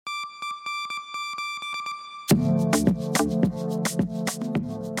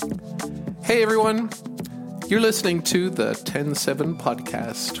Hey everyone, you're listening to the 10-7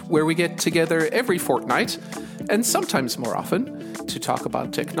 podcast, where we get together every fortnight, and sometimes more often, to talk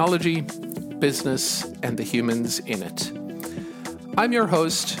about technology, business, and the humans in it. I'm your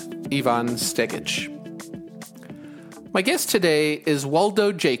host, Ivan Stegic. My guest today is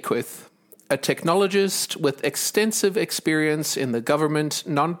Waldo Jaquith, a technologist with extensive experience in the government,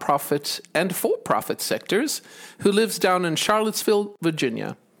 nonprofit, and for-profit sectors, who lives down in Charlottesville,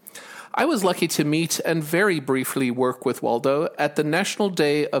 Virginia. I was lucky to meet and very briefly work with Waldo at the National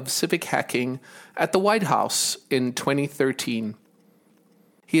Day of Civic Hacking at the White House in 2013.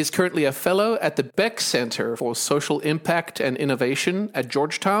 He is currently a fellow at the Beck Center for Social Impact and Innovation at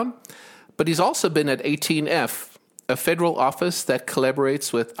Georgetown, but he's also been at 18F, a federal office that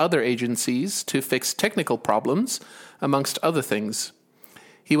collaborates with other agencies to fix technical problems, amongst other things.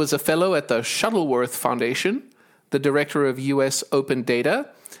 He was a fellow at the Shuttleworth Foundation, the director of U.S. Open Data,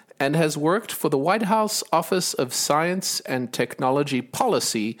 and has worked for the White House Office of Science and Technology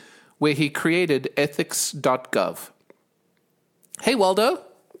Policy, where he created ethics.gov. Hey, Waldo.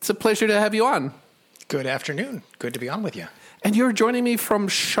 It's a pleasure to have you on. Good afternoon. Good to be on with you. And you're joining me from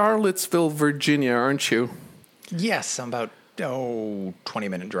Charlottesville, Virginia, aren't you? Yes, I'm about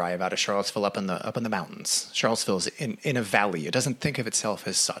 20-minute drive out of Charlottesville up in the mountains. Charlottesville's in a valley. It doesn't think of itself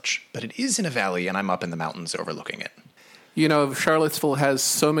as such, but it is in a valley, and I'm up in the mountains overlooking it. You know, Charlottesville has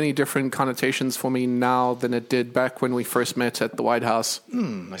so many different connotations for me now than it did back when we first met at the White House.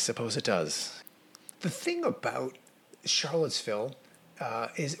 I suppose it does. The thing about Charlottesville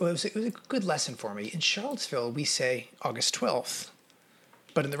it was a good lesson for me. In Charlottesville, we say August 12th,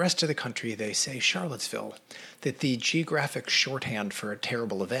 but in the rest of the country, they say Charlottesville. That the geographic shorthand for a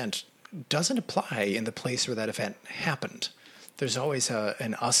terrible event doesn't apply in the place where that event happened. There's always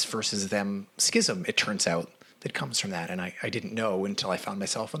an us versus them schism, it turns out, that comes from that, and I didn't know until I found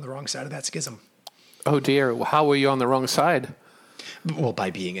myself on the wrong side of that schism. Oh dear, how were you on the wrong side? Well, by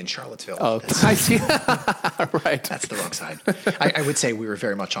being in Charlottesville. Oh, I see. Right. That's the wrong side. I would say we were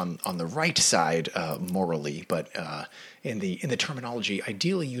very much on the right side morally, but in the terminology,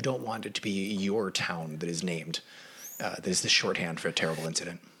 ideally you don't want it to be your town that is named. That is the shorthand for a terrible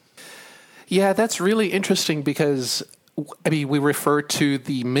incident. Yeah, that's really interesting because, we refer to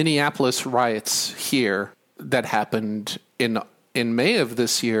the Minneapolis riots here that happened in May of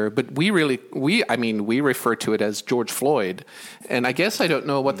this year, but we refer to it as George Floyd, and I guess I don't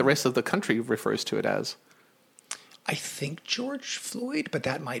know what the rest of the country refers to it as. I think George Floyd, but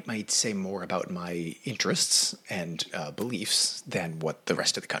that might say more about my interests and beliefs than what the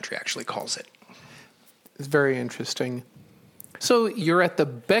rest of the country actually calls it. It's very interesting. So you're at the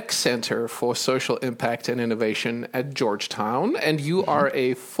Beck Center for Social Impact and Innovation at Georgetown, and you are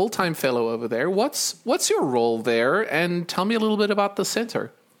a full-time fellow over there. What's your role there? And tell me a little bit about the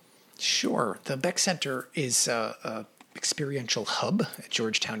center. Sure. The Beck Center is a experiential hub at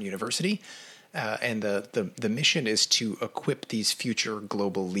Georgetown University, and the mission is to equip these future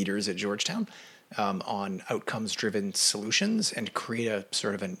global leaders at Georgetown on outcomes-driven solutions and create a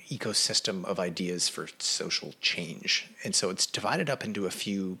sort of an ecosystem of ideas for social change. And so it's divided up into a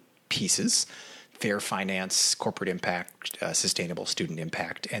few pieces: fair finance, corporate impact, sustainable student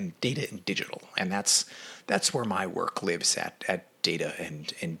impact, and data and digital. And that's where my work lives, at data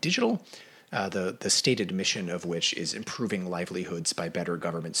and digital, the stated mission of which is improving livelihoods by better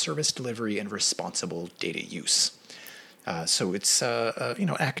government service delivery and responsible data use. So it's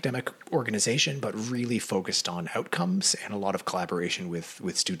academic organization, but really focused on outcomes and a lot of collaboration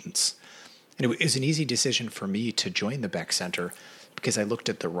with students. And it was an easy decision for me to join the Beck Center because I looked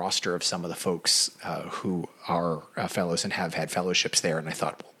at the roster of some of the folks who are fellows and have had fellowships there, and I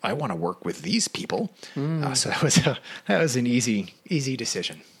thought, well, I want to work with these people. So that was an easy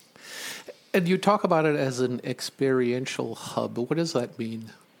decision. And you talk about it as an experiential hub. What does that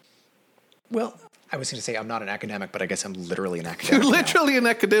mean? Well, I was going to say I'm not an academic, but I guess I'm literally an academic. You're literally an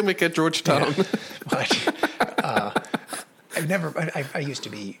academic at Georgetown. Yeah. But I used to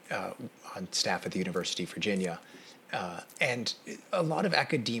be on staff at the University of Virginia, and a lot of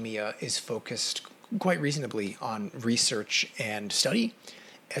academia is focused quite reasonably on research and study,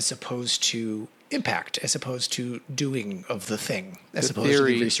 as opposed to impact, as opposed to doing of the thing, as opposed to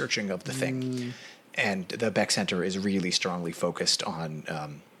the researching of the thing. And the Beck Center is really strongly focused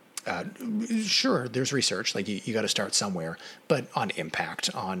on sure, there's research, like you got to start somewhere, but on impact,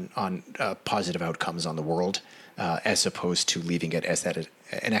 on positive outcomes on the world, as opposed to leaving it as an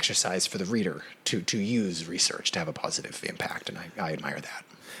exercise for the reader to use research to have a positive impact, and I admire that.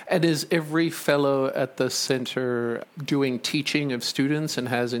 And is every fellow at the center doing teaching of students and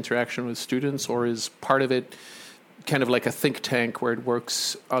has interaction with students, or is part of it kind of like a think tank where it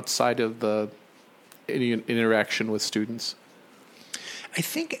works outside of any interaction with students? I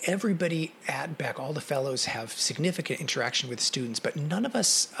think everybody at Beck, all the fellows, have significant interaction with students, but none of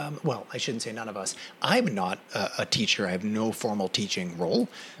us, well, I shouldn't say none of us. I'm not a teacher. I have no formal teaching role.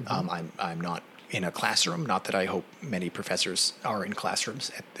 I'm not in a classroom, not that I hope many professors are in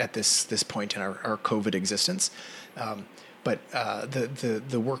classrooms at this point in our COVID existence. But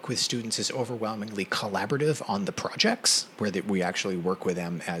the work with students is overwhelmingly collaborative on the projects, where we actually work with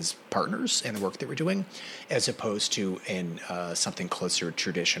them as partners in the work that we're doing, as opposed to in something closer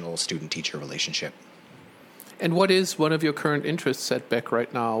traditional student-teacher relationship. And what is one of your current interests at Beck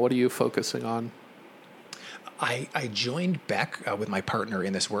right now? What are you focusing on? I joined Beck with my partner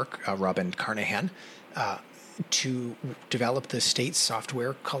in this work, Robin Carnahan, to develop the state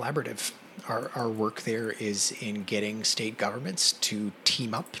software collaborative. Our work there is in getting state governments to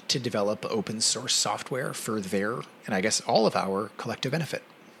team up to develop open source software for their, and I guess all of our, collective benefit.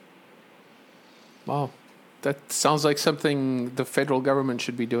 Wow. That sounds like something the federal government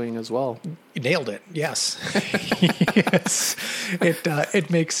should be doing as well. You nailed it. Yes. Yes. It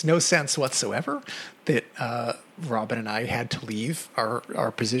makes no sense whatsoever that Robin and I had to leave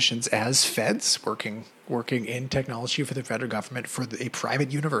our positions as feds working in technology for the federal government for a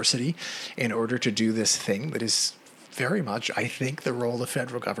private university in order to do this thing that is very much, I think, the role of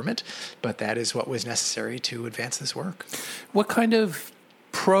federal government, but that is what was necessary to advance this work. What kind of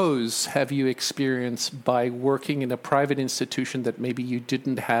pros have you experienced by working in a private institution that maybe you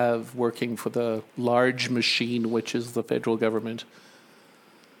didn't have working for the large machine, which is the federal government?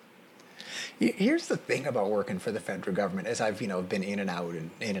 Here's the thing about working for the federal government, as I've been in and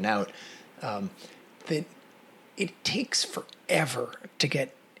out, that it takes forever to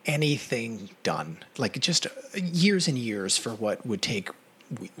get anything done. Like just years and years for what would take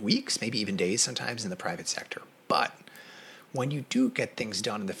weeks, maybe even days sometimes in the private sector. But when you do get things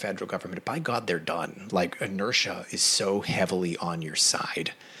done in the federal government, by God, they're done. Like inertia is so heavily on your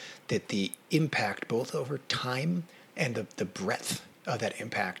side that the impact, both over time and the breadth of that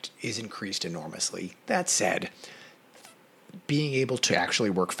impact, is increased enormously. That said, being able to actually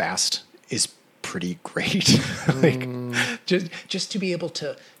work fast is pretty great. Like just to be able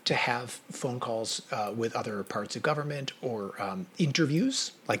to have phone calls with other parts of government or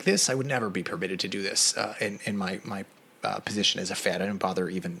interviews like this. I would never be permitted to do this in my position as a Fed. I didn't bother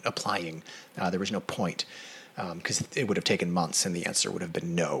even applying. There was no point because it would have taken months and the answer would have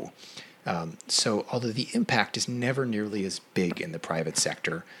been no. So although the impact is never nearly as big in the private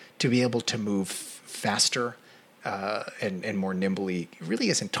sector, to be able to move faster and more nimbly really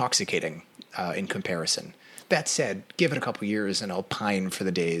is intoxicating in comparison. That said, give it a couple years and I'll pine for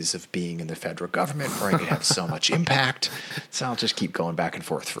the days of being in the federal government where I could have so much impact. So I'll just keep going back and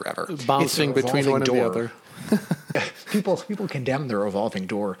forth forever. Bouncing between one and the other. People condemn the revolving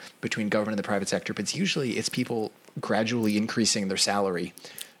door between government and the private sector, but it's people gradually increasing their salary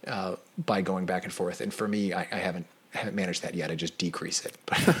by going back and forth. And for me, I haven't managed that yet. I just decrease it.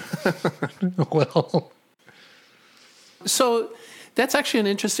 Well, so that's actually an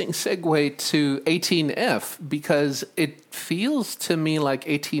interesting segue to 18F, because it feels to me like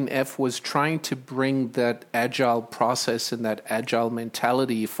 18F was trying to bring that agile process and that agile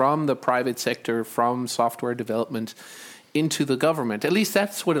mentality from the private sector, from software development, into the government. At least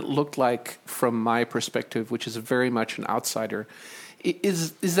that's what it looked like from my perspective, which is very much an outsider.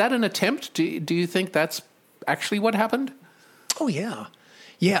 Is that an attempt? Do you think that's actually what happened? Oh, yeah.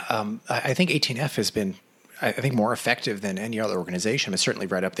 Yeah, I think 18F has been, I think, more effective than any other organization. It's certainly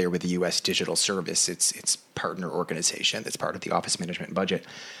right up there with the U.S. Digital Service, its partner organization that's part of the Office Management and Budget,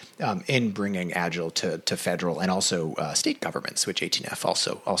 in bringing Agile to federal and also state governments, which 18F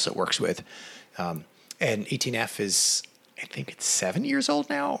also works with. And 18F is, I think it's 7 years old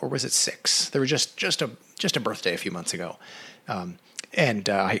now, or was it 6? There was just a birthday a few months ago. And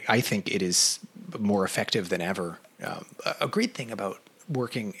I think it is more effective than ever. A great thing about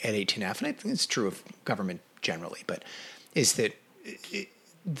working at 18F, and I think it's true of government generally, but is that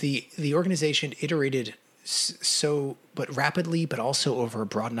the organization iterated but rapidly, but also over a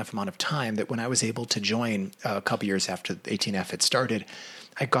broad enough amount of time that when I was able to join a couple years after 18F had started,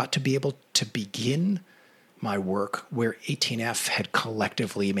 I got to be able to begin my work where 18F had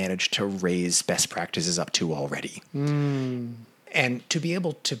collectively managed to raise best practices up to already. And to be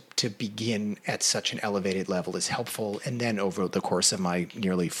able to begin at such an elevated level is helpful. And then over the course of my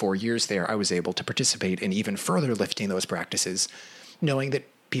nearly 4 years there, I was able to participate in even further lifting those practices, knowing that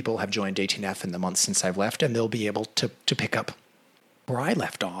people have joined 18F in the months since I've left, and they'll be able to pick up where I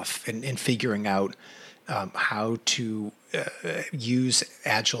left off in figuring out how to use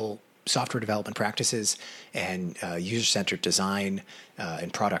Agile software development practices and user-centered design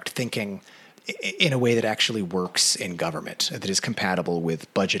and product thinking in a way that actually works in government, that is compatible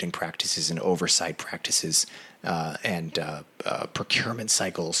with budgeting practices and oversight practices and procurement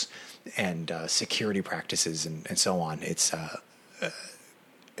cycles and security practices and so on. It's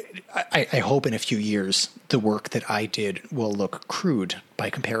I hope in a few years the work that I did will look crude by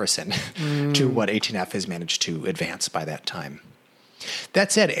comparison to what 18F has managed to advance by that time.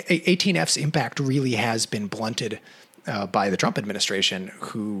 That said, 18F's impact really has been blunted by the Trump administration,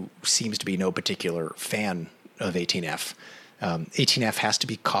 who seems to be no particular fan of 18F. 18F has to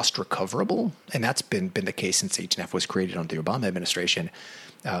be cost recoverable, and that's been the case since 18F was created under the Obama administration.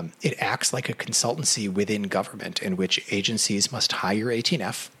 It acts like a consultancy within government in which agencies must hire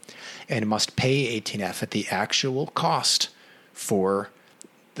 18F and must pay 18F at the actual cost for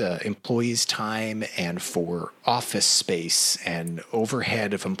the employee's time and for office space and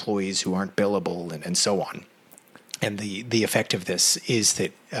overhead of employees who aren't billable and so on. And the effect of this is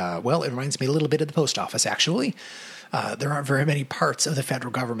that, it reminds me a little bit of the post office, actually. There aren't very many parts of the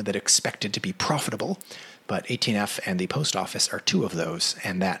federal government that are expected to be profitable, but 18F and the post office are two of those,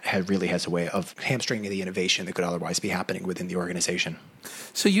 and that really has a way of hamstringing the innovation that could otherwise be happening within the organization.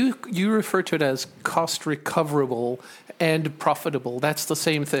 So you refer to it as cost recoverable and profitable. That's the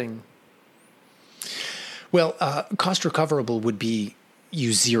same thing. Well, cost recoverable would be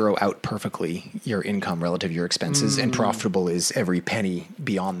you zero out perfectly your income relative to your expenses, and profitable is every penny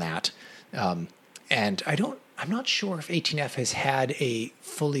beyond that. And I'm not sure if 18F has had a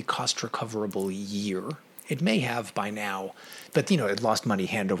fully cost recoverable year. It may have by now, but it lost money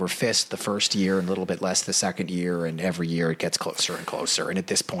hand over fist the first year and a little bit less the second year, and every year it gets closer and closer. And at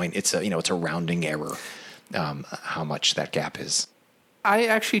this point, it's a rounding error how much that gap is. I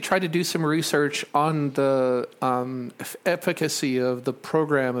actually tried to do some research on the efficacy of the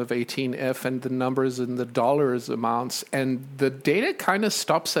program of 18F and the numbers and the dollars amounts, and the data kind of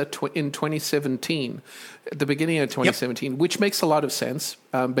stops at in 2017, at the beginning of 2017, which makes a lot of sense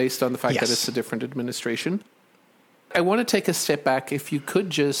based on the fact that it's a different administration. I want to take a step back. If you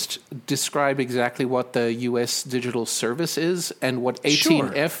could just describe exactly what the U.S. Digital Service is and what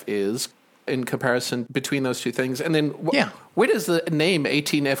 18F is, in comparison between those two things. And then where does the name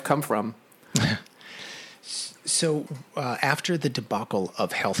 18F come from? So after the debacle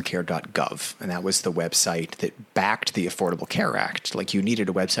of healthcare.gov, and that was the website that backed the Affordable Care Act, like you needed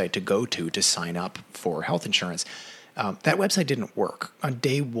a website to go to sign up for health insurance, that website didn't work. On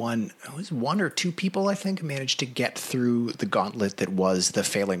day one, it was one or two people, I think, managed to get through the gauntlet that was the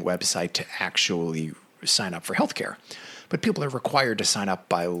failing website to actually sign up for healthcare. But people are required to sign up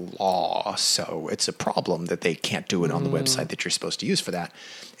by law, so it's a problem that they can't do it on the website that you're supposed to use for that.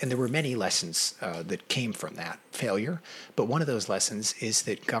 And there were many lessons that came from that failure. But one of those lessons is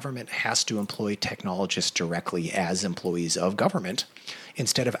that government has to employ technologists directly as employees of government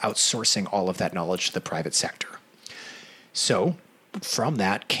instead of outsourcing all of that knowledge to the private sector. So from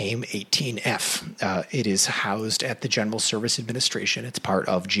that came 18F. It is housed at the General Service Administration. It's part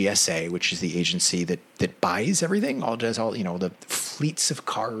of GSA, which is the agency that buys everything, does all the fleets of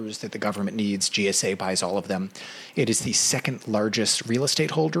cars that the government needs. GSA buys all of them. It is the second largest real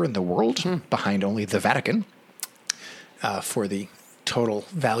estate holder in the world, behind only the Vatican, for the total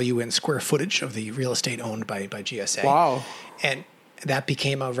value in square footage of the real estate owned by GSA. Wow. And that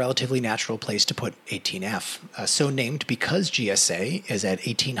became a relatively natural place to put 18F, so named because GSA is at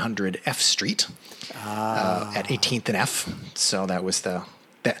 1800 F Street, at 18th and F. So that was there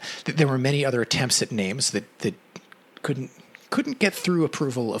were many other attempts at names that couldn't get through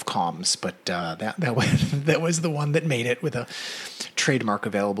approval of comms, but that was the one that made it with a trademark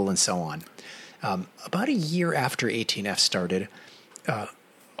available and so on. About a year after 18F started,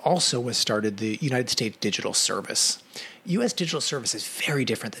 also was started the United States Digital Service. U.S. Digital Service is very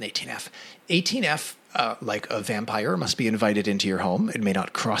different than 18F. 18F, like a vampire, must be invited into your home. It may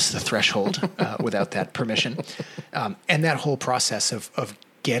not cross the threshold without that permission. And that whole process of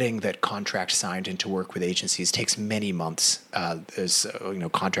getting that contract signed and to work with agencies takes many months. There's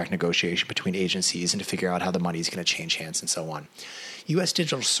contract negotiation between agencies and to figure out how the money is going to change hands and so on. U.S.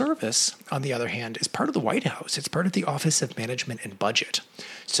 Digital Service, on the other hand, is part of the White House. It's part of the Office of Management and Budget.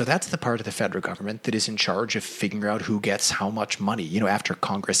 So that's the part of the federal government that is in charge of figuring out who gets how much money. After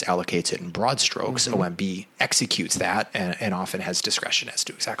Congress allocates it in broad strokes, OMB executes that and often has discretion as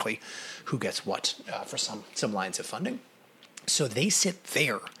to exactly who gets what for some lines of funding. So they sit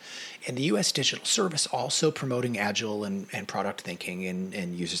there. And the U.S. Digital Service, also promoting agile and product thinking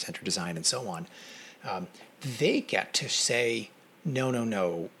and user-centered design and so on, they get to say,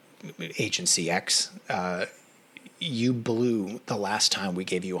 no, Agency X, you blew the last time we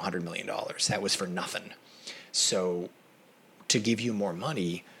gave you $100 million. That was for nothing. So to give you more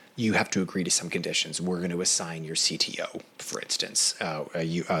money, you have to agree to some conditions. We're going to assign your CTO, for instance,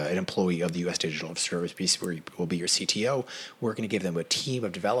 an employee of the U.S. Digital Service will be your CTO. We're going to give them a team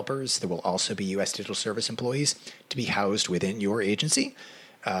of developers. There will also be U.S. Digital Service employees to be housed within your agency.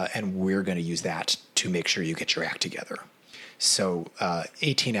 And we're going to use that to make sure you get your act together. So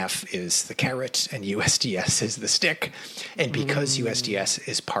 18F is the carrot and USDS is the stick. And because USDS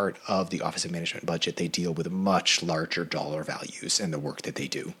is part of the Office of Management budget, they deal with much larger dollar values in the work that they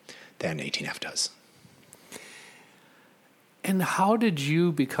do than 18F does. And how did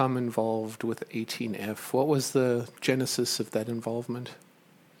you become involved with 18F? What was the genesis of that involvement?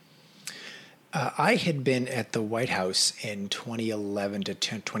 I had been at the White House in 2011 to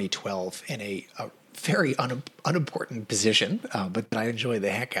 2012 in a very unimportant position, but that I enjoy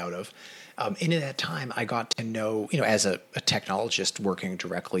the heck out of. In that time, I got to know, as a technologist working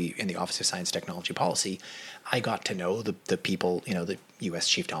directly in the Office of Science Technology Policy, I got to know the people, the U.S.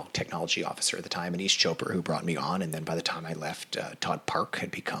 Chief Technology Officer at the time, Anish Chopra, who brought me on. And then by the time I left, Todd Park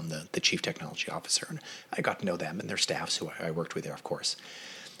had become the Chief Technology Officer. And I got to know them and their staffs, who I worked with there, of course.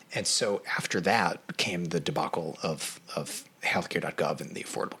 And so after that came the debacle of healthcare.gov and the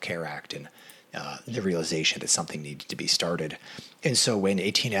Affordable Care Act and the realization that something needed to be started. And so when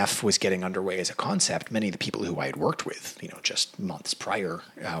 18F was getting underway as a concept, many of the people who I had worked with, just months prior,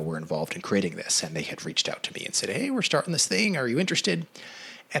 were involved in creating this. And they had reached out to me and said, hey, we're starting this thing. Are you interested?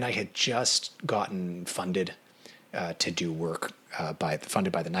 And I had just gotten funded to do work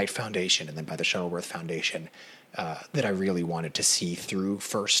funded by the Knight Foundation and then by the Shuttleworth Foundation that I really wanted to see through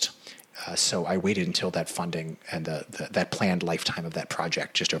first. So I waited until that funding and that planned lifetime of that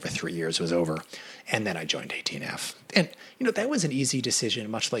project, just over 3 years, was over. And then I joined 18F. And, that was an easy decision,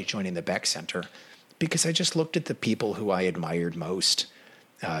 much like joining the Beck Center, because I just looked at the people who I admired most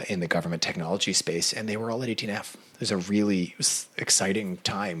in the government technology space, and they were all at 18F. It was a really exciting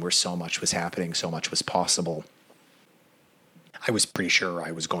time where so much was happening, so much was possible. I was pretty sure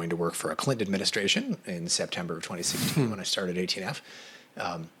I was going to work for a Clinton administration in September of 2016 when I started 18F.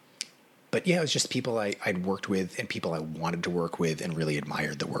 But yeah, it was just people I'd worked with and people I wanted to work with and really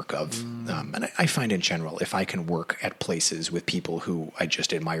admired the work of. And I find in general, if I can work at places with people who I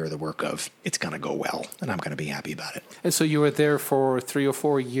just admire the work of, it's going to go well and I'm going to be happy about it. And so you were there for 3 or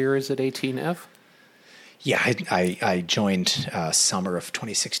 4 years at 18F? Yeah, I joined summer of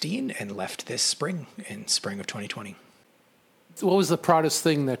 2016 and left this spring of 2020. What was the proudest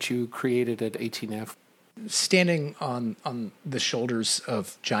thing that you created at 18F? Standing on the shoulders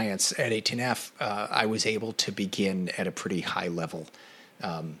of giants at 18F, I was able to begin at a pretty high level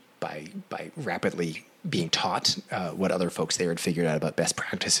by rapidly being taught what other folks there had figured out about best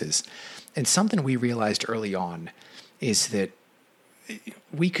practices. And something we realized early on is that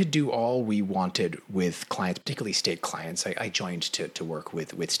we could do all we wanted with clients, particularly state clients. I joined to work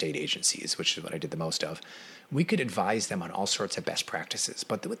with state agencies, which is what I did the most of. We could advise them on all sorts of best practices.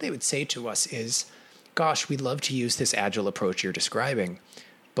 But what they would say to us is, gosh, we'd love to use this agile approach you're describing,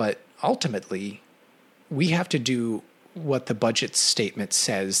 but ultimately we have to do what the budget statement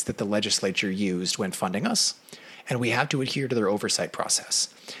says that the legislature used when funding us, and we have to adhere to their oversight process.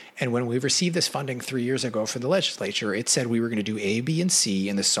 And when we received this funding 3 years ago from the legislature, it said we were going to do A, B, and C,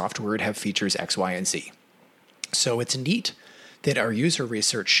 and the software would have features X, Y, and Z. So it's neat that our user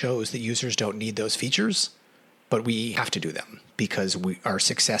research shows that users don't need those features, but we have to do them because our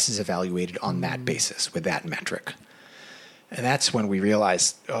success is evaluated on that basis with that metric. And that's when we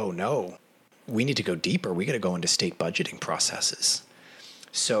realized, oh no, we need to go deeper. We got to go into state budgeting processes.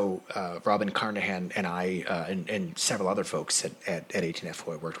 So Robin Carnahan and I and several other folks at 18F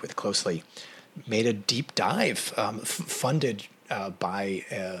who I worked with closely made a deep dive funded by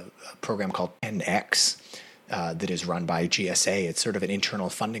a program called 10X. That is run by GSA. It's sort of an internal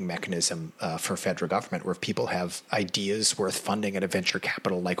funding mechanism for federal government where if people have ideas worth funding in a venture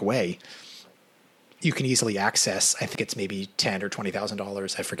capital-like way, you can easily access, I think it's maybe $10,000 or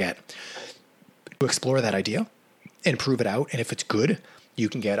 $20,000, I forget, to explore that idea and prove it out. And if it's good, you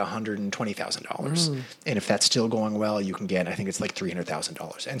can get $120,000. And if that's still going well, you can get, I think it's like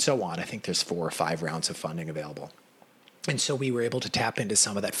 $300,000 and so on. I think there's 4 or 5 rounds of funding available. And so we were able to tap into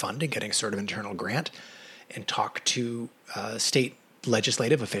some of that funding, getting sort of internal grant, and talk to state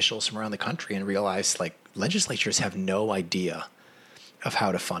legislative officials from around the country and realize legislatures have no idea of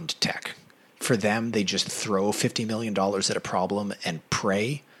how to fund tech. For them, they just throw $50 million at a problem and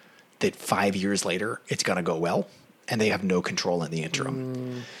pray that 5 years later it's going to go well. and they have no control in the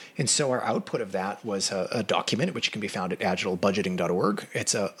interim. And so our output of that was a document, which can be found at agilebudgeting.org.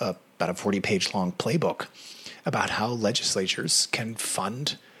 It's about a 40-page long playbook about how legislatures can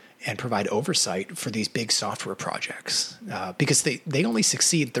fund and provide oversight for these big software projects, because they only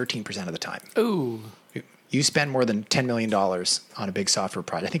succeed 13% of the time. Ooh. You spend more than $10 million on a big software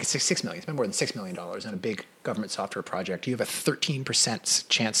project. I think it's $6 million. You spend more than $6 million on a big government software project. You have a 13%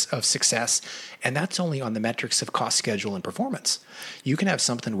 chance of success, and that's only on the metrics of cost, schedule, and performance. You can have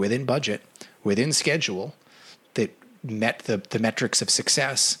something within budget, within schedule, that met the metrics of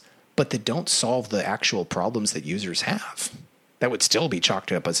success, but that don't solve the actual problems that users have. That would still be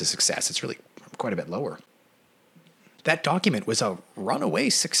chalked up as a success. It's really quite a bit lower. That document was a runaway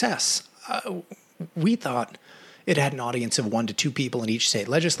success. We thought it had an audience of 1 to 2 people in each state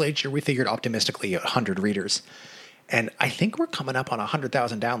legislature. We figured optimistically 100 readers. And I think we're coming up on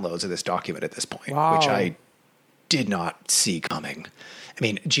 100,000 downloads of this document at this point, wow. which I did not see coming. I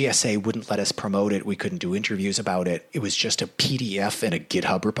mean, GSA wouldn't let us promote it. We couldn't do interviews about it. It was just a PDF in a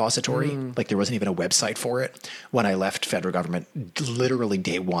GitHub repository. Like there wasn't even a website for it. When I left federal government, literally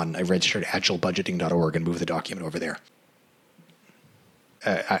day one, I registered agilebudgeting.org and moved the document over there.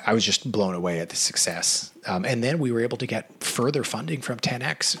 I was just blown away at the success. And then we were able to get further funding from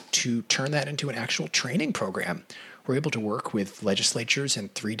 10X to turn that into an actual training program. We're able to work with legislatures in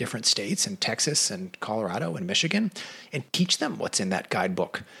 3 different states, in Texas and Colorado and Michigan, and teach them what's in that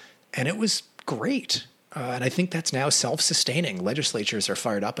guidebook. And it was great. And I think that's now self-sustaining. Legislatures are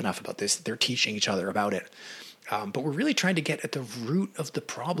fired up enough about this that they're teaching each other about it. But we're really trying to get at the root of the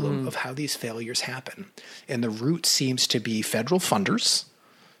problem of how these failures happen. And the root seems to be federal funders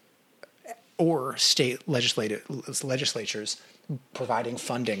or state legislatures providing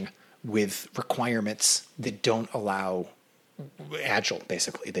funding with requirements that don't allow Agile,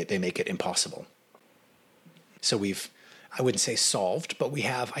 basically. They make it impossible. So we've, I wouldn't say solved, but we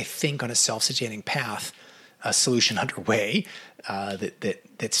have, I think, on a self-sustaining path, a solution underway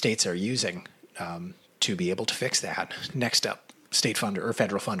that states are using to be able to fix that. Next up, state funder or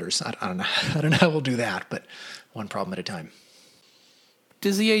federal funders. I don't know how we'll do that, but one problem at a time.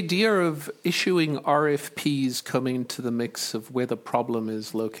 Does the idea of issuing RFPs come into the mix of where the problem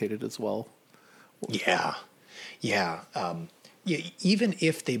is located as well? Yeah. Even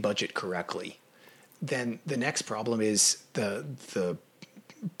if they budget correctly, then the next problem is the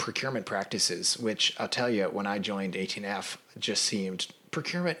procurement practices, which I'll tell you, when I joined 18F,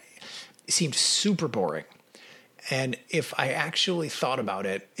 procurement seemed super boring. And if I actually thought about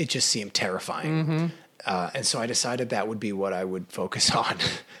it, it just seemed terrifying. Mm-hmm. And so I decided that would be what I would focus on,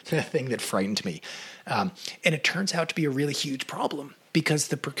 the thing that frightened me. And it turns out to be a really huge problem because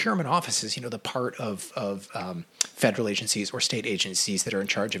the procurement offices, the part of federal agencies or state agencies that are in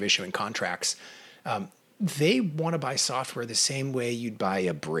charge of issuing contracts, they want to buy software the same way you'd buy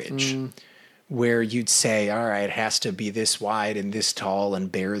a bridge, where you'd say, all right, it has to be this wide and this tall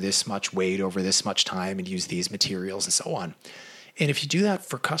and bear this much weight over this much time and use these materials and so on. And if you do that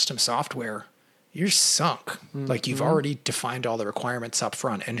for custom software, you're sunk. Mm-hmm. Like you've already defined all the requirements up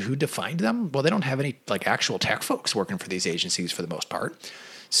front. And who defined them? Well, they don't have any actual tech folks working for these agencies for the most part.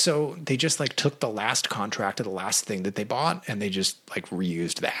 So they just took the last contract of the last thing that they bought and they just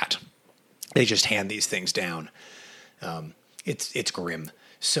reused that. They just hand these things down. It's grim.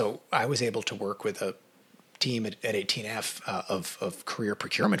 So I was able to work with a team at 18F of career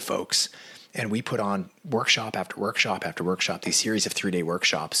procurement folks. And we put on workshop after workshop after workshop, these series of 3-day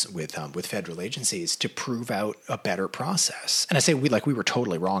workshops with federal agencies to prove out a better process. And I say we were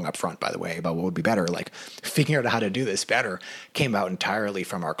totally wrong up front, by the way, about what would be better. Figuring out how to do this better came out entirely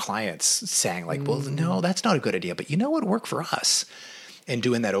from our clients saying well, no, that's not a good idea. But you know what worked for us? And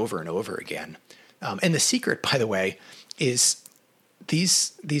doing that over and over again. And the secret, by the way, is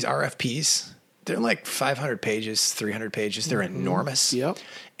these RFPs, they're 500 pages, 300 pages. They're enormous. Yep.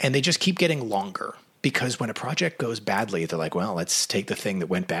 And they just keep getting longer because when a project goes badly, they're well, let's take the thing that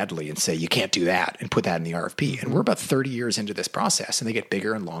went badly and say, you can't do that and put that in the RFP. Mm-hmm. And we're about 30 years into this process and they get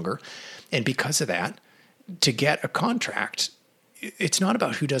bigger and longer. And because of that, to get a contract, it's not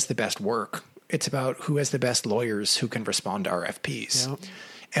about who does the best work. It's about who has the best lawyers who can respond to RFPs. Yep.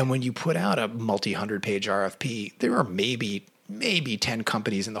 And when you put out a multi-100-page RFP, there are maybe 10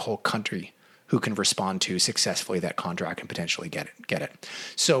 companies in the whole country who can respond to successfully that contract and potentially get it.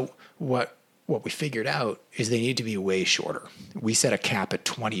 So what we figured out is they need to be way shorter. We set a cap at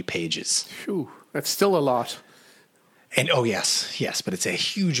 20 pages. Phew, that's still a lot. And yes, but it's a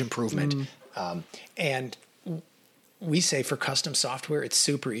huge improvement. And we say for custom software, it's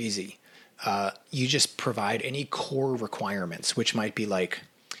super easy. You just provide any core requirements, which might be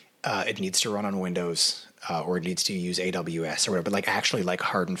it needs to run on Windows, or it needs to use AWS or whatever, but like actually like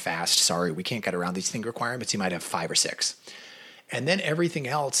hard and fast, sorry, we can't get around these thing requirements. You might have 5 or 6. And then everything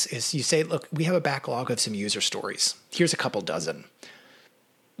else is you say, look, we have a backlog of some user stories. Here's a couple dozen.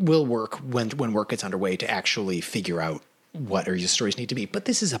 We'll work when work gets underway to actually figure out what our user stories need to be. But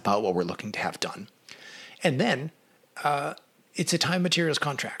this is about what we're looking to have done. And then it's a time materials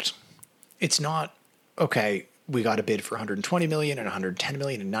contract. It's not, okay, we got a bid for 120 million and 110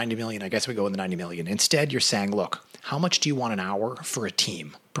 million and 90 million. I guess we go in the 90 million. Instead, you're saying, look, how much do you want an hour for a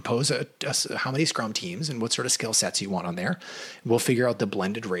team? Propose how many Scrum teams and what sort of skill sets you want on there. We'll figure out the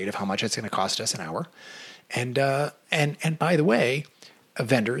blended rate of how much it's going to cost us an hour. And by the way,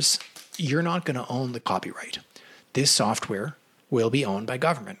 vendors, you're not going to own the copyright. This software will be owned by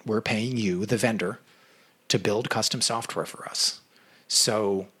government. We're paying you, the vendor, to build custom software for us.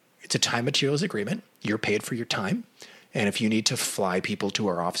 So it's a time materials agreement. You're paid for your time. And if you need to fly people to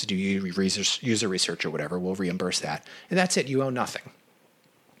our office to do user research or whatever, we'll reimburse that. And that's it. You own nothing.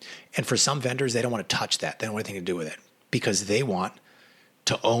 And for some vendors, they don't want to touch that. They don't want anything to do with it because they want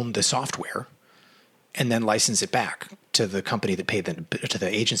to own the software and then license it back to the company that paid them, to the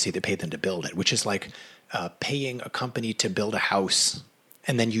agency that paid them to build it, which is like paying a company to build a house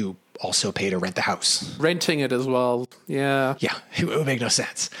and then you also pay to rent the house. Renting it as well. Yeah. Yeah, it would make no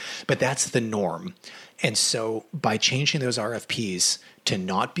sense. But that's the norm. And so by changing those RFPs to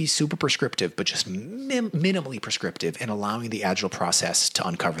not be super prescriptive, but just minimally prescriptive and allowing the agile process to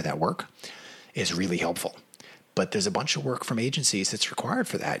uncover that work is really helpful. But there's a bunch of work from agencies that's required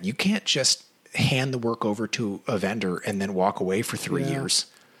for that. You can't just hand the work over to a vendor and then walk away for 3 years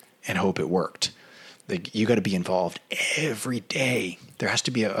and hope it worked. Like, you got to be involved every day. There has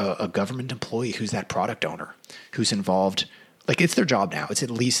to be a government employee who's that product owner, who's involved. Like, it's their job now. It's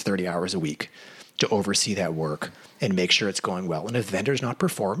at least 30 hours a week to oversee that work and make sure it's going well. And if the vendor's not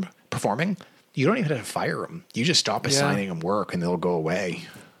performing, you don't even have to fire them. You just stop assigning them work and they'll go away,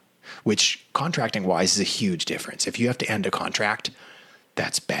 which contracting-wise is a huge difference. If you have to end a contract,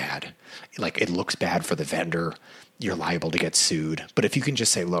 that's bad. Like, it looks bad for the vendor. You're liable to get sued. But if you can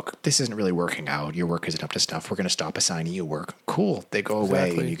just say, look, this isn't really working out. Your work isn't up to snuff. We're going to stop assigning you work. Cool. They go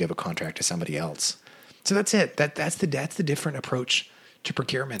away and you give a contract to somebody else. So that's it. That's the different approach to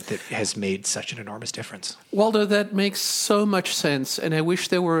procurement that has made such an enormous difference. Waldo, that makes so much sense. And I wish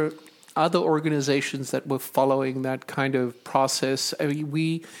there were other organizations that were following that kind of process. I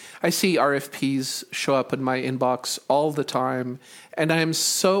mean, I see RFPs show up in my inbox all the time, and I am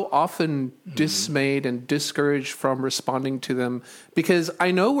so often dismayed and discouraged from responding to them because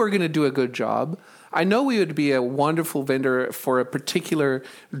I know we're going to do a good job. I know we would be a wonderful vendor for a particular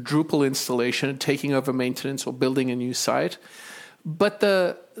Drupal installation, taking over maintenance or building a new site. But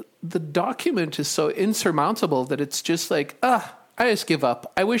the document is so insurmountable that it's just like, I just give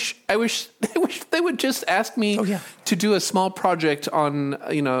up. I wish they would just ask me to do a small project on,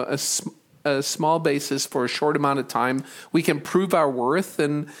 a small basis for a short amount of time. We can prove our worth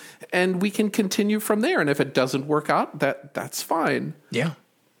and we can continue from there. And if it doesn't work out, that's fine. Yeah.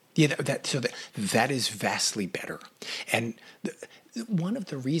 Yeah. That is vastly better. And one of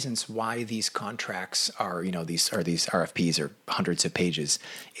the reasons why these contracts are, these RFPs are hundreds of pages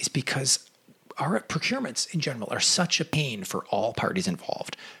is because our procurements in general are such a pain for all parties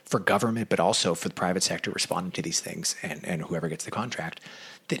involved, for government, but also for the private sector responding to these things and whoever gets the contract,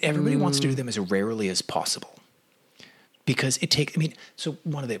 that everybody wants to do them as rarely as possible. Because so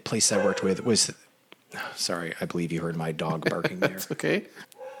one of the places I worked with was, sorry, I believe you heard my dog barking there. That's okay.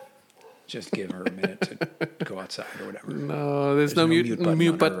 Just give her a minute to go outside or whatever. No, there's no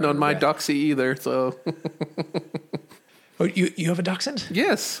mute button on my Doxy either, so. Oh, you have a Dachshund?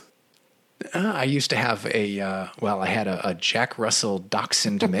 Yes. I used to have I had a Jack Russell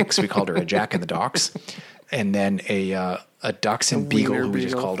Dachshund mix. We called her a Jack and the Docs. And then a Dachshund Beagle who we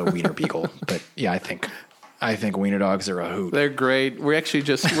just called a Wiener Beagle. But yeah, I think Wiener dogs are a hoot. They're great. We're actually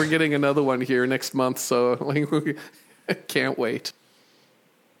we're getting another one here next month, so we can't wait.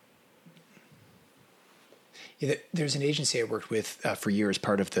 Yeah, there's an agency I worked with for years,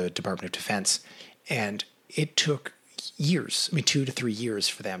 part of the Department of Defense, and it took years, 2 to 3 years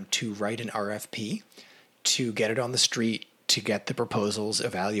for them to write an RFP, to get it on the street, to get the proposals,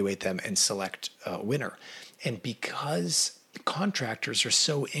 evaluate them, and select a winner. And because contractors are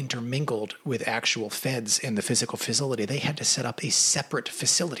so intermingled with actual feds in the physical facility, they had to set up a separate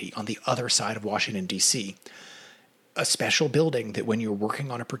facility on the other side of Washington, D.C., a special building that when you're working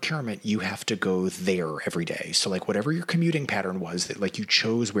on a procurement, you have to go there every day. So like whatever your commuting pattern was, that like you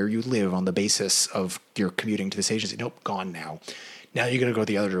chose where you live on the basis of your commuting to this agency. Nope, gone now. Now you're going to go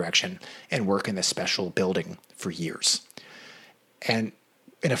the other direction and work in this special building for years. And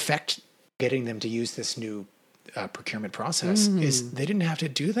in effect, getting them to use this new procurement process is they didn't have to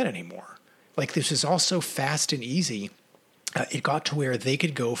do that anymore. Like, this is all so fast and easy. It got to where they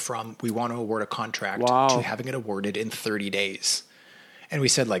could go from, we want to award a contract to having it awarded in 30 days. And we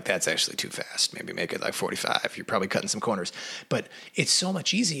said, like, that's actually too fast. Maybe make it like 45. You're probably cutting some corners. But it's so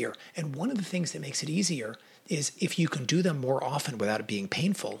much easier. And one of the things that makes it easier is if you can do them more often without it being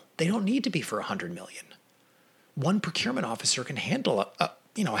painful, they don't need to be for 100 million. One procurement officer can handle a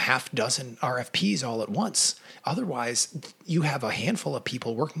half dozen RFPs all at once. Otherwise, you have a handful of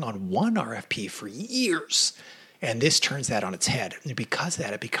people working on one RFP for years. And this turns that on its head. And because of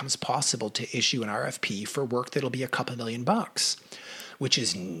that, it becomes possible to issue an RFP for work that'll be a couple $1,000,000, which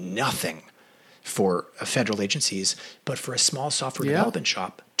is nothing for federal agencies. But for a small software development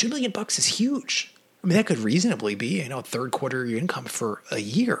shop, $2 million is huge. I mean, that could reasonably be, third quarter of your income for a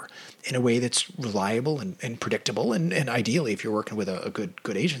year in a way that's reliable and predictable. And ideally, if you're working with a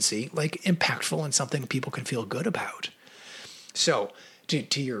good agency, like impactful and something people can feel good about. So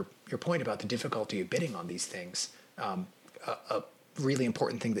to your point about the difficulty of bidding on these things, a really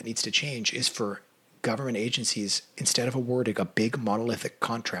important thing that needs to change is for government agencies, instead of awarding a big monolithic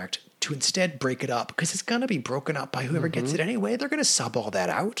contract, to instead break it up, because it's going to be broken up by whoever gets it anyway. They're going to sub all that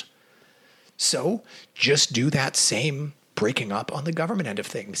out. So just do that same breaking up on the government end of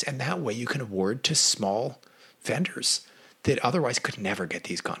things. And that way you can award to small vendors that otherwise could never get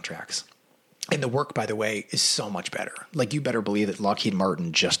these contracts. And the work, by the way, is so much better. Like, you better believe that Lockheed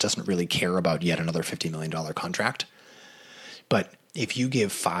Martin just doesn't really care about yet another $50 million contract. But if you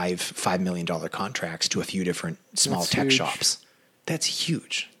give $5 million contracts to a few different small tech shops, that's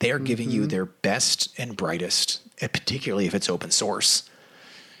huge. They are giving you their best and brightest, and particularly if it's open source.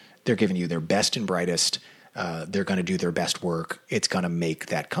 They're giving you their best and brightest. They're going to do their best work. It's going to make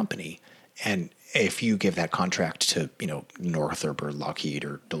that company. And if you give that contract to, Northrop or Lockheed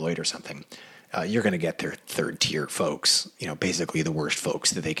or Deloitte or something, you're going to get their third tier folks, basically the worst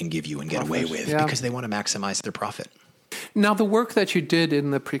folks that they can give you and get away with because they want to maximize their profit. Now, the work that you did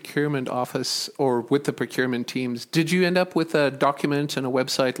in the procurement office or with the procurement teams, did you end up with a document and a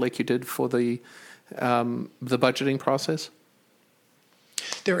website like you did for the budgeting process?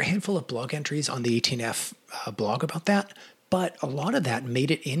 There are a handful of blog entries on the 18F blog about that, but a lot of that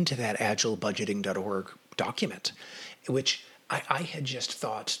made it into that agilebudgeting.org document, which I had just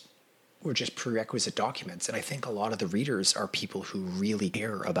thought were just prerequisite documents. And I think a lot of the readers are people who really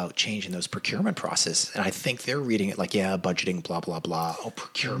care about changing those procurement processes. And I think they're reading it like, budgeting, blah, blah, blah. Oh,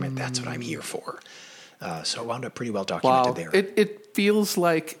 procurement, that's what I'm here for. So it wound up pretty well documented there. It feels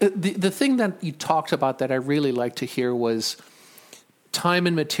like the thing that you talked about that I really like to hear was time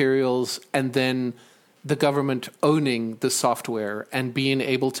and materials, and then the government owning the software and being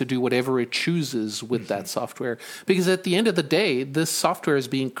able to do whatever it chooses with that software. Because at the end of the day, this software is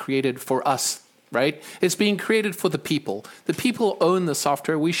being created for us, right? It's being created for the people. The people own the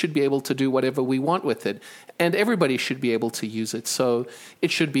software. We should be able to do whatever we want with it. And everybody should be able to use it. So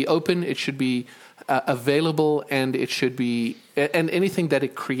it should be open, it should be available, and it should be, and anything that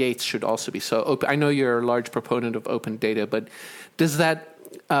it creates should also be so open. I know you're a large proponent of open data, but does that,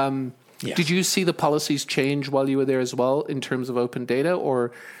 did you see the policies change while you were there as well in terms of open data,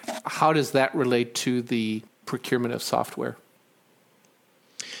 or how does that relate to the procurement of software?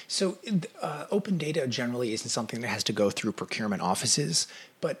 So open data generally isn't something that has to go through procurement offices,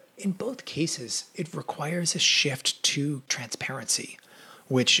 but in both cases, it requires a shift to transparency,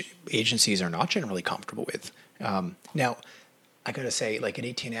 which agencies are not generally comfortable with. Now, I got to say, like at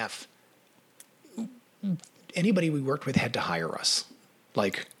 18F, anybody we worked with had to hire us.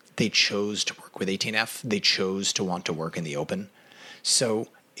 Like, they chose to work with 18F. They chose to want to work in the open. So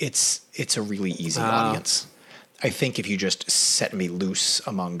it's a really easy audience. I think if you just set me loose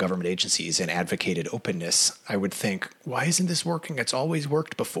among government agencies and advocated openness, I would think, why isn't this working? It's always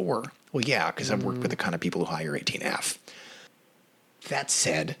worked before. Well, yeah, because I've worked with the kind of people who hire 18F. That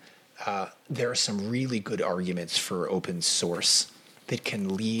said, there are some really good arguments for open source that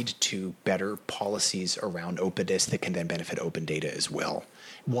can lead to better policies around openness that can then benefit open data as well.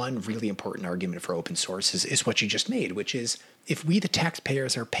 One really important argument for open source is what you just made, which is if we, the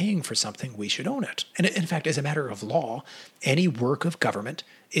taxpayers, are paying for something, we should own it. And in fact, as a matter of law, any work of government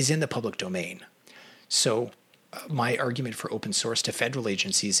is in the public domain. So my argument for open source to federal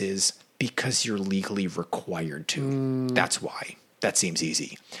agencies is because you're legally required to. That's why. That seems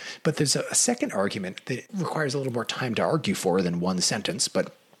easy. But there's a second argument that requires a little more time to argue for than one sentence,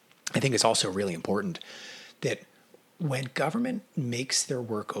 but I think it's also really important that when government makes their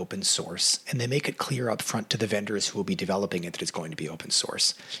work open source and they make it clear up front to the vendors who will be developing it that it's going to be open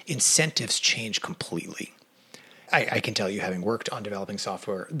source, incentives change completely. I can tell you, having worked on developing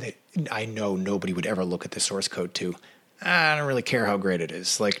software, that I know nobody would ever look at the source code to, I don't really care how great it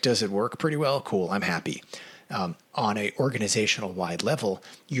is. Like, does it work pretty well? Cool, I'm happy. On a organizational wide level,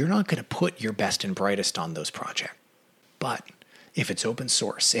 you're not going to put your best and brightest on those projects. But if it's open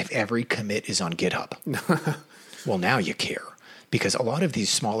source, if every commit is on GitHub, well, now you care. Because a lot of these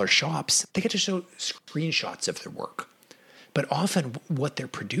smaller shops, they get to show screenshots of their work. But often what they're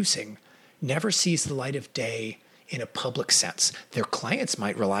producing never sees the light of day in a public sense. Their clients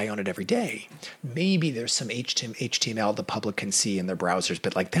might rely on it every day. Maybe there's some HTML the public can see in their browsers,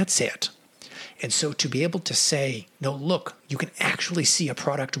 but like that's it. And so to be able to say, no, look, you can actually see a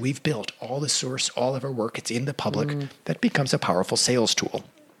product we've built, all the source, all of our work, it's in the public, that becomes a powerful sales tool.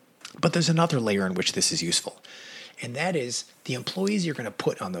 But there's another layer in which this is useful. And that is the employees you're going to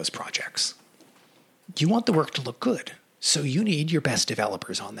put on those projects. You want the work to look good. So you need your best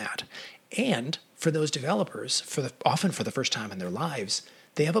developers on that. And for those developers, often for the first time in their lives,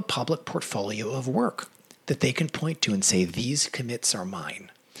 they have a public portfolio of work that they can point to and say, these commits are mine.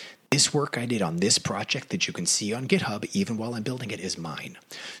 This work I did on this project that you can see on GitHub, even while I'm building it, is mine.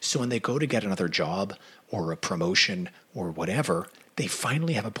 So when they go to get another job or a promotion or whatever, they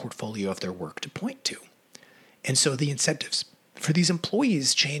finally have a portfolio of their work to point to. And so the incentives for these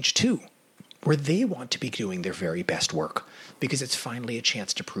employees change too, where they want to be doing their very best work because it's finally a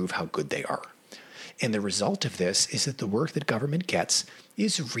chance to prove how good they are. And the result of this is that the work that government gets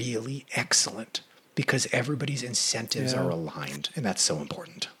is really excellent because everybody's incentives are aligned, and that's so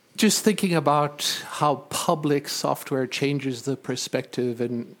important. Just thinking about how public software changes the perspective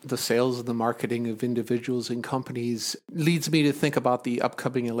and the sales and the marketing of individuals and companies leads me to think about the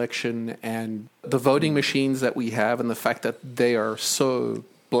upcoming election and the voting machines that we have and the fact that they are so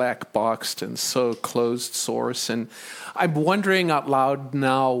black boxed and so closed source. And I'm wondering out loud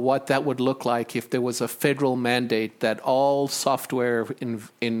now what that would look like if there was a federal mandate that all software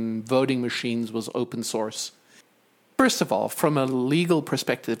in voting machines was open source. First of all, from a legal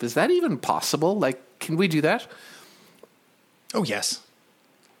perspective, is that even possible? Like, can we do that? Oh, yes.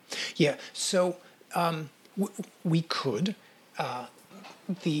 Yeah, so we could.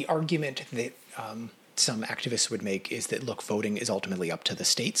 The argument that some activists would make is that, look, voting is ultimately up to the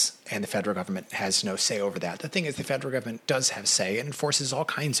states, and the federal government has no say over that. The thing is, the federal government does have say and enforces all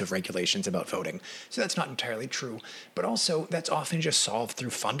kinds of regulations about voting. So that's not entirely true. But also, that's often just solved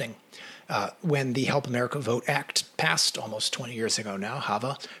through funding. When the Help America Vote Act passed almost 20 years ago now,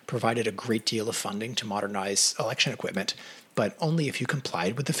 HAVA provided a great deal of funding to modernize election equipment, but only if you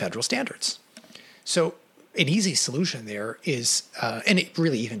complied with the federal standards. So an easy solution there is, and it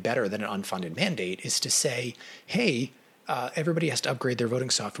really even better than an unfunded mandate, is to say, hey, everybody has to upgrade their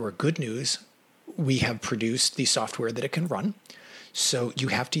voting software. Good news, we have produced the software that it can run. So you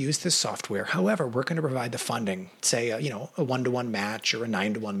have to use this software. However, we're going to provide the funding, say, a 1-to-1 match or a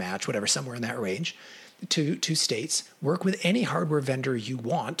 9-to-1 match, whatever, somewhere in that range, to states. Work with any hardware vendor you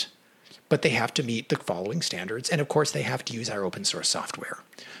want, but they have to meet the following standards. And of course, they have to use our open source software.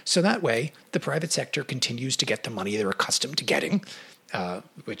 So that way, the private sector continues to get the money they're accustomed to getting,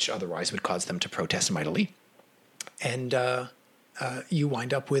 which otherwise would cause them to protest mightily. And you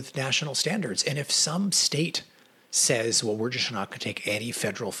wind up with national standards. And if some state says, well, we're just not going to take any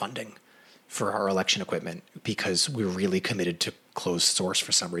federal funding for our election equipment because we're really committed to closed source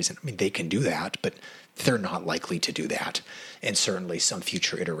for some reason. I mean, they can do that, but they're not likely to do that. And certainly some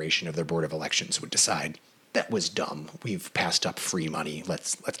future iteration of their Board of Elections would decide, that was dumb. We've passed up free money.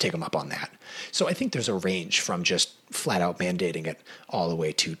 Let's take them up on that. So I think there's a range from just flat out mandating it all the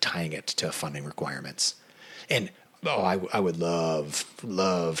way to tying it to funding requirements. And I would love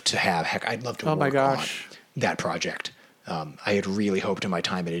to have, I'd love to work on that project. I had really hoped in my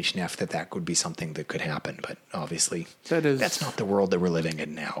time at HNF that would be something that could happen, but obviously that's not the world that we're living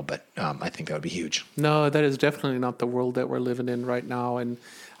in now, but I think that would be huge. No, that is definitely not the world that we're living in right now, and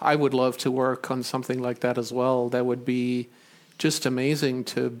I would love to work on something like that as well. That would be just amazing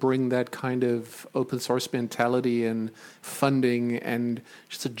to bring that kind of open source mentality and funding and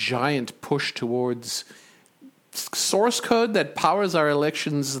just a giant push towards source code that powers our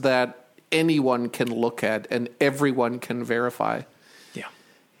elections that anyone can look at and everyone can verify. Yeah.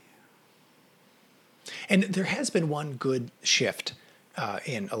 And there has been one good shift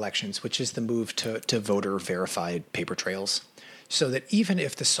in elections, which is the move to voter verified paper trails, so that even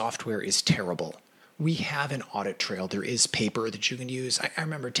if the software is terrible, we have an audit trail. There is paper that you can use. I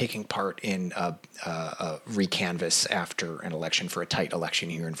remember taking part in a recanvass after an election for a tight election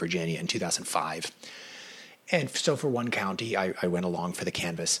here in Virginia in 2005. And so for one county, I went along for the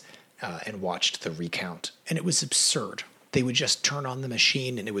canvass and watched the recount, and it was absurd. They would just turn on the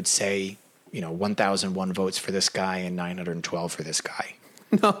machine, and it would say 1,001 votes for this guy and 912 for this guy.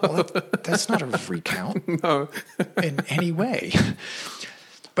 No. Well, that's not a recount No. in any way.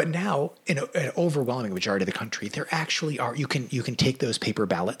 But now, in an overwhelming majority of the country, there actually are. You can take those paper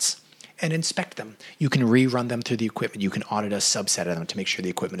ballots and inspect them. You can rerun them through the equipment. You can audit a subset of them to make sure the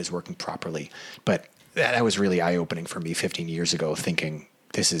equipment is working properly. But that was really eye-opening for me 15 years ago, thinking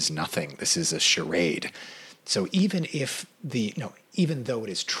this is nothing. This is a charade. So even though it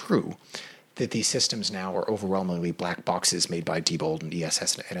is true that these systems now are overwhelmingly black boxes made by Diebold and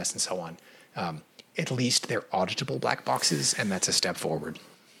ESS and NS and so on, at least they're auditable black boxes, and that's a step forward.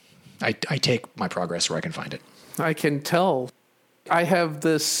 I take my progress where I can find it. I can tell. I have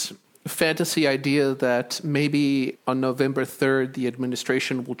this fantasy idea that maybe on November 3rd, the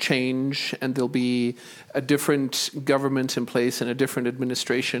administration will change and there'll be a different government in place and a different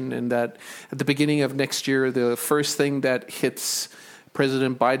administration, and that at the beginning of next year, the first thing that hits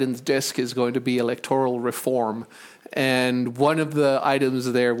President Biden's desk is going to be electoral reform. And one of the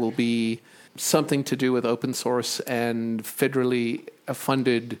items there will be something to do with open source and federally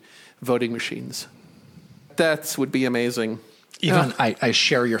funded voting machines. That would be amazing. Even I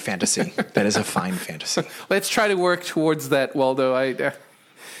share your fantasy. That is a fine fantasy. Let's try to work towards that, Waldo.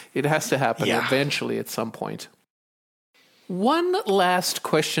 It has to happen eventually at some point. One last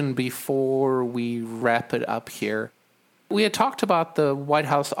question before we wrap it up here. We had talked about the White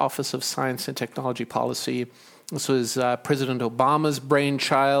House Office of Science and Technology Policy. This was President Obama's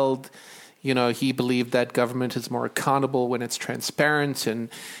brainchild. He believed that government is more accountable when it's transparent, and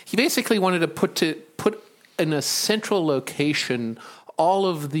he basically wanted to put in a central location all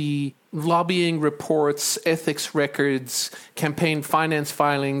of the lobbying reports, ethics records, campaign finance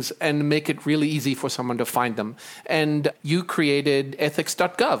filings, and make it really easy for someone to find them. And you created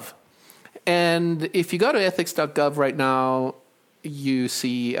ethics.gov. And if you go to ethics.gov right now, you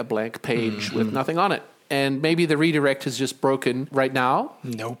see a blank page with nothing on it. And maybe the redirect is just broken right now.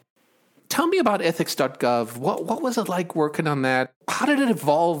 Nope. Tell me about ethics.gov. What was it like working on that? How did it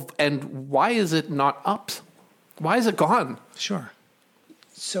evolve, and why is it not up? Why is it gone? Sure.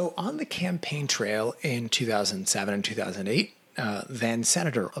 So on the campaign trail in 2007 and 2008, then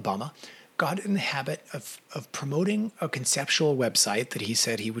Senator Obama got in the habit of promoting a conceptual website that he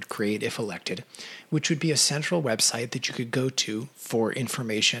said he would create if elected, which would be a central website that you could go to for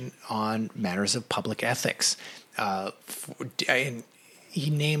information on matters of public ethics. And he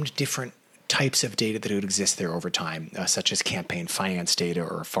named different types of data that would exist there over time, such as campaign finance data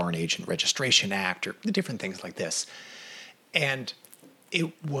or Foreign Agent Registration Act or different things like this. And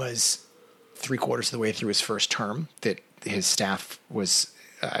it was 3/4 of the way through his first term that his staff was,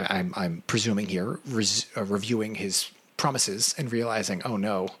 I'm presuming here, reviewing his promises and realizing, oh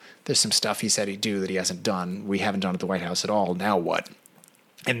no, there's some stuff he said he'd do that he hasn't done. We haven't done at the White House at all. Now what?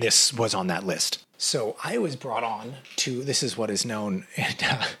 And this was on that list. So I was brought on to, this is what is known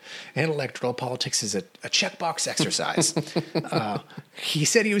in electoral politics as a checkbox exercise. He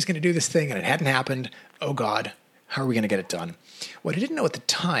said he was going to do this thing and it hadn't happened. Oh God, how are we going to get it done? What I didn't know at the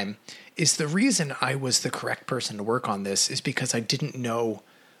time is the reason I was the correct person to work on this is because I didn't know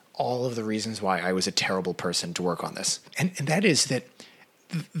all of the reasons why I was a terrible person to work on this. And that is that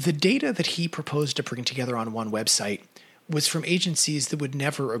the data that he proposed to bring together on one website was from agencies that would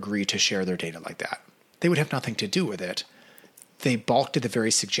never agree to share their data like that. They would have nothing to do with it. They balked at the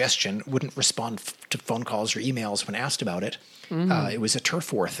very suggestion, wouldn't respond to phone calls or emails when asked about it. It was a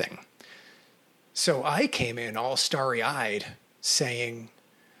turf war thing. So I came in all starry-eyed saying,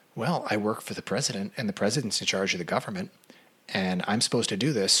 well, I work for the president, and the president's in charge of the government, and I'm supposed to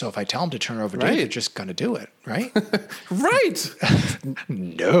do this. So if I tell them to turn over data, they're just going to do it, right? Right.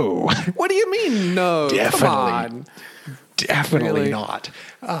 No. What do you mean, no? Definitely. Come on. Definitely Really? not.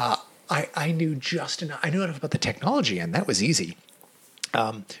 I knew just enough. I knew enough about the technology, and that was easy.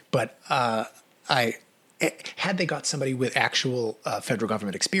 But had they got somebody with actual federal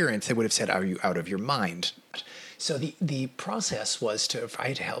government experience, they would have said, "Are you out of your mind?" So the process was I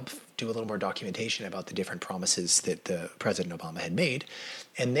had to help do a little more documentation about the different promises that the President Obama had made,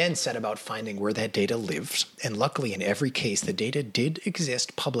 and then set about finding where that data lived. And luckily, in every case, the data did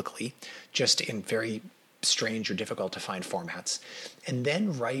exist publicly, just in very strange or difficult to find formats, and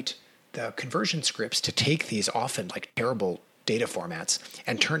then write the conversion scripts to take these often like terrible data formats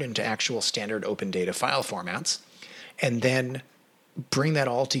and turn into actual standard open data file formats, and then bring that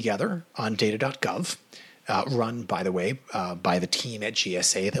all together on data.gov, run, by the way, by the team at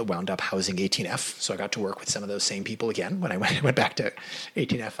GSA that wound up housing 18F. So I got to work with some of those same people again when I went back to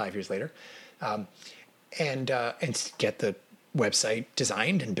 18F 5 years later, and get the website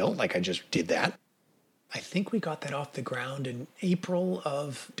designed and built. Like I just did that. I think we got that off the ground in April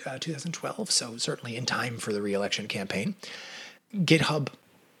of 2012, so certainly in time for the re-election campaign. GitHub,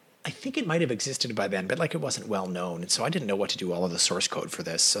 I think it might have existed by then, but like it wasn't well known. And so I didn't know what to do all of the source code for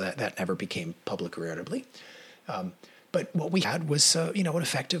this, so that never became public relatively. But what we had was, an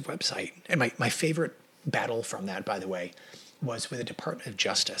effective website. And my favorite battle from that, by the way, was with the Department of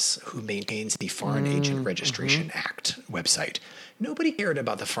Justice, who maintains the Foreign Agent Registration Act website. Nobody cared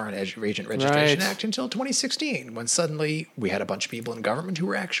about the Foreign Agent Registration Act until 2016, when suddenly we had a bunch of people in government who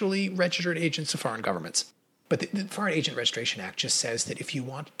were actually registered agents of foreign governments. But the Foreign Agent Registration Act just says that if you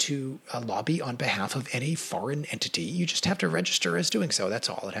want to lobby on behalf of any foreign entity, you just have to register as doing so. That's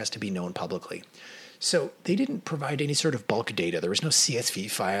all. It has to be known publicly. So they didn't provide any sort of bulk data. There was no CSV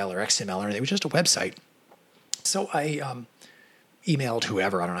file or XML or anything. It was just a website. So I emailed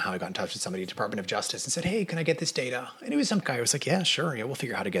whoever, I don't know how I got in touch with somebody, Department of Justice, and said, hey, can I get this data? And it was some guy who was like, yeah, sure. Yeah, we'll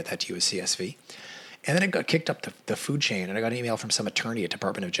figure out how to get that to you as CSV. And then it got kicked up the food chain, and I got an email from some attorney at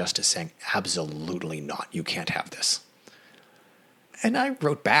Department of Justice saying, absolutely not. You can't have this. And I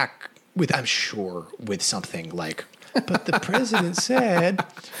wrote back with something like, but the president said.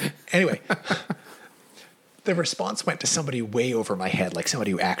 Anyway, the response went to somebody way over my head, like somebody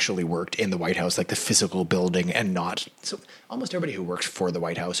who actually worked in the White House, like the physical building, and not. So almost everybody who works for the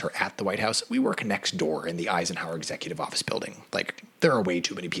White House or at the White House, we work next door in the Eisenhower Executive Office building. Like, there are way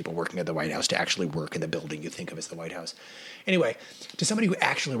too many people working at the White House to actually work in the building you think of as the White House. Anyway, to somebody who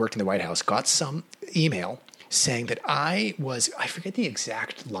actually worked in the White House, got some email saying that I forget the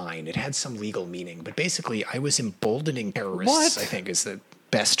exact line. It had some legal meaning, but basically I was emboldening terrorists, I think is the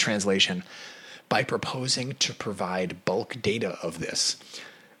best translation, by proposing to provide bulk data of this.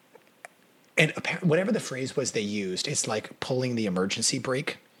 And whatever the phrase was they used, it's like pulling the emergency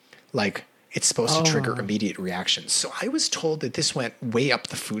brake. Like, it's supposed to trigger immediate reactions. So I was told that this went way up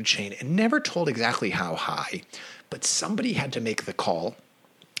the food chain and never told exactly how high. But somebody had to make the call.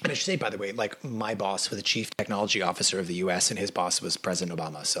 And I should say, by the way, like my boss was the chief technology officer of the U.S. and his boss was President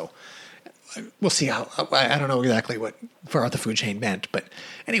Obama. So we'll see how, I don't know exactly what far out the food chain meant. But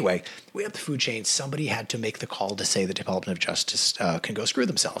anyway, way up the food chain, somebody had to make the call to say the Department of Justice can go screw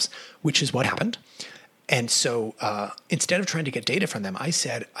themselves, which is what happened. And so instead of trying to get data from them, I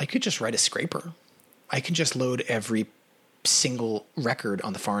said, I could just write a scraper. I can just load every single record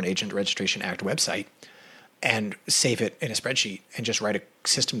on the Foreign Agent Registration Act website and save it in a spreadsheet and just write a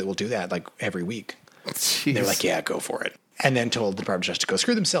system that will do that like every week. They're like, yeah, go for it. And then told the Department of Justice to go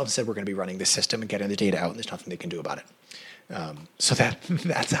screw themselves and said, we're going to be running this system and getting the data out and there's nothing they can do about it. So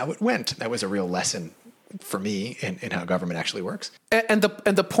that's how it went. That was a real lesson for me in how government actually works. And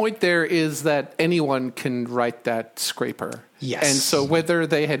the point there is that anyone can write that scraper. Yes. And so whether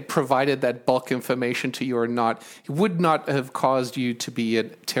they had provided that bulk information to you or not, it would not have caused you to be a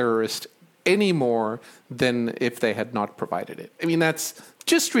terrorist any more than if they had not provided it. I mean, that's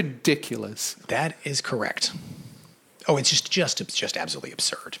just ridiculous. That is correct. Oh, it's just absolutely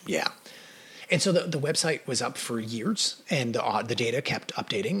absurd. Yeah. And so the website was up for years, and the data kept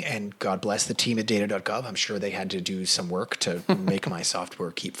updating, and God bless the team at data.gov. I'm sure they had to do some work to make my software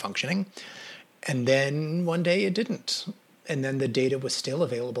keep functioning. And then one day it didn't. And then the data was still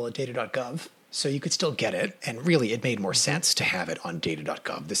available at data.gov, so you could still get it. And really, it made more sense to have it on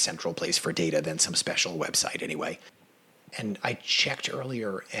data.gov, the central place for data, than some special website anyway. And I checked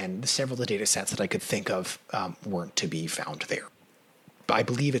earlier, and several of the data sets that I could think of weren't to be found there. I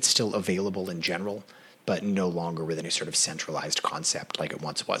believe it's still available in general, but no longer with any sort of centralized concept like it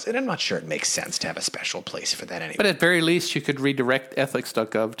once was. And I'm not sure it makes sense to have a special place for that anyway. But at very least, you could redirect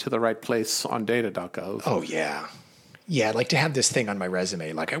ethics.gov to the right place on data.gov. Oh, yeah. Yeah, I'd like to have this thing on my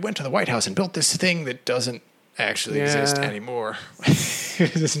resume. Like, I went to the White House and built this thing that doesn't actually exist anymore.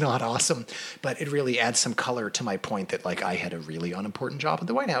 It's not awesome. But it really adds some color to my point that, like, I had a really unimportant job at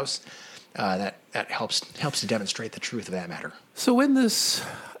the White House. That helps to demonstrate the truth of that matter. So when this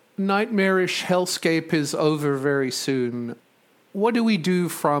nightmarish hellscape is over very soon, what do we do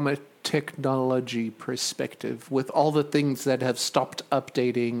from a technology perspective with all the things that have stopped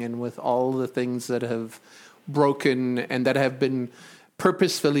updating and with all the things that have broken and that have been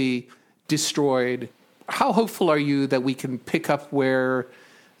purposefully destroyed? How hopeful are you that we can pick up where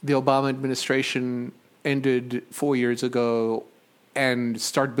the Obama administration ended 4 years ago and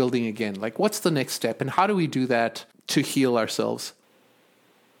start building again? Like, what's the next step, and how do we do that to heal ourselves?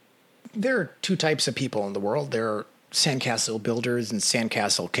 There are two types of people in the world. There are sandcastle builders and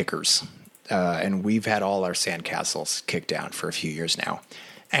sandcastle kickers. And we've had all our sandcastles kicked down for a few years now.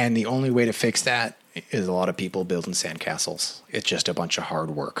 And the only way to fix that is a lot of people building sandcastles. It's just a bunch of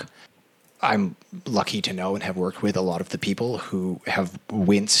hard work. I'm lucky to know and have worked with a lot of the people who have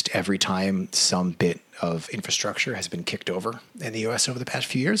winced every time some bit of infrastructure has been kicked over in the U.S. over the past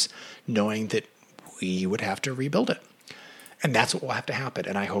few years, knowing that we would have to rebuild it. And that's what will have to happen.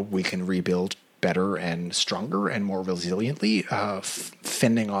 And I hope we can rebuild better and stronger and more resiliently,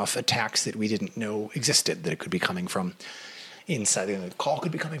 fending off attacks that we didn't know existed, that it could be coming from inside. The call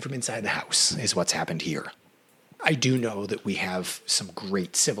could be coming from inside the house, is what's happened here. I do know that we have some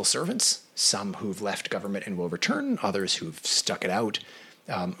great civil servants, some who've left government and will return, others who've stuck it out,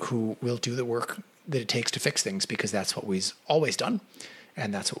 who will do the work that it takes to fix things, because that's what we've always done,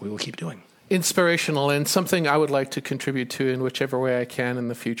 and that's what we will keep doing. Inspirational, and something I would like to contribute to in whichever way I can in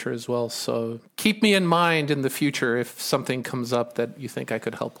the future as well. So keep me in mind in the future if something comes up that you think I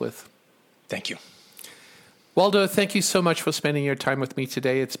could help with. Thank you. Waldo, thank you so much for spending your time with me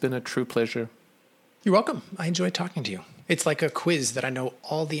today. It's been a true pleasure. You're welcome. I enjoyed talking to you. It's like a quiz that I know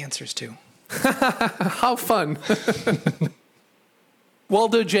all the answers to. How fun.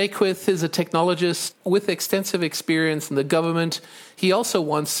 Waldo Jaquith is a technologist with extensive experience in the government. He also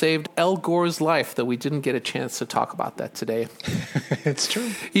once saved Al Gore's life, though we didn't get a chance to talk about that today. It's true.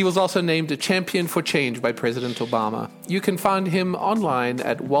 He was also named a champion for change by President Obama. You can find him online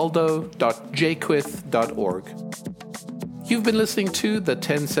at waldo.jaquith.org. You've been listening to the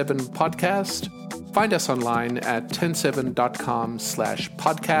 10-7 podcast. Find us online at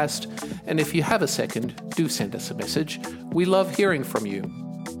 107.com/podcast. And if you have a second, do send us a message. We love hearing from you.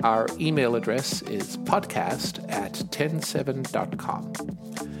 Our email address is podcast@107.com.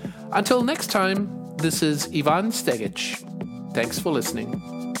 Until next time, this is Ivan Stegic. Thanks for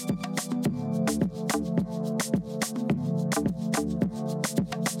listening.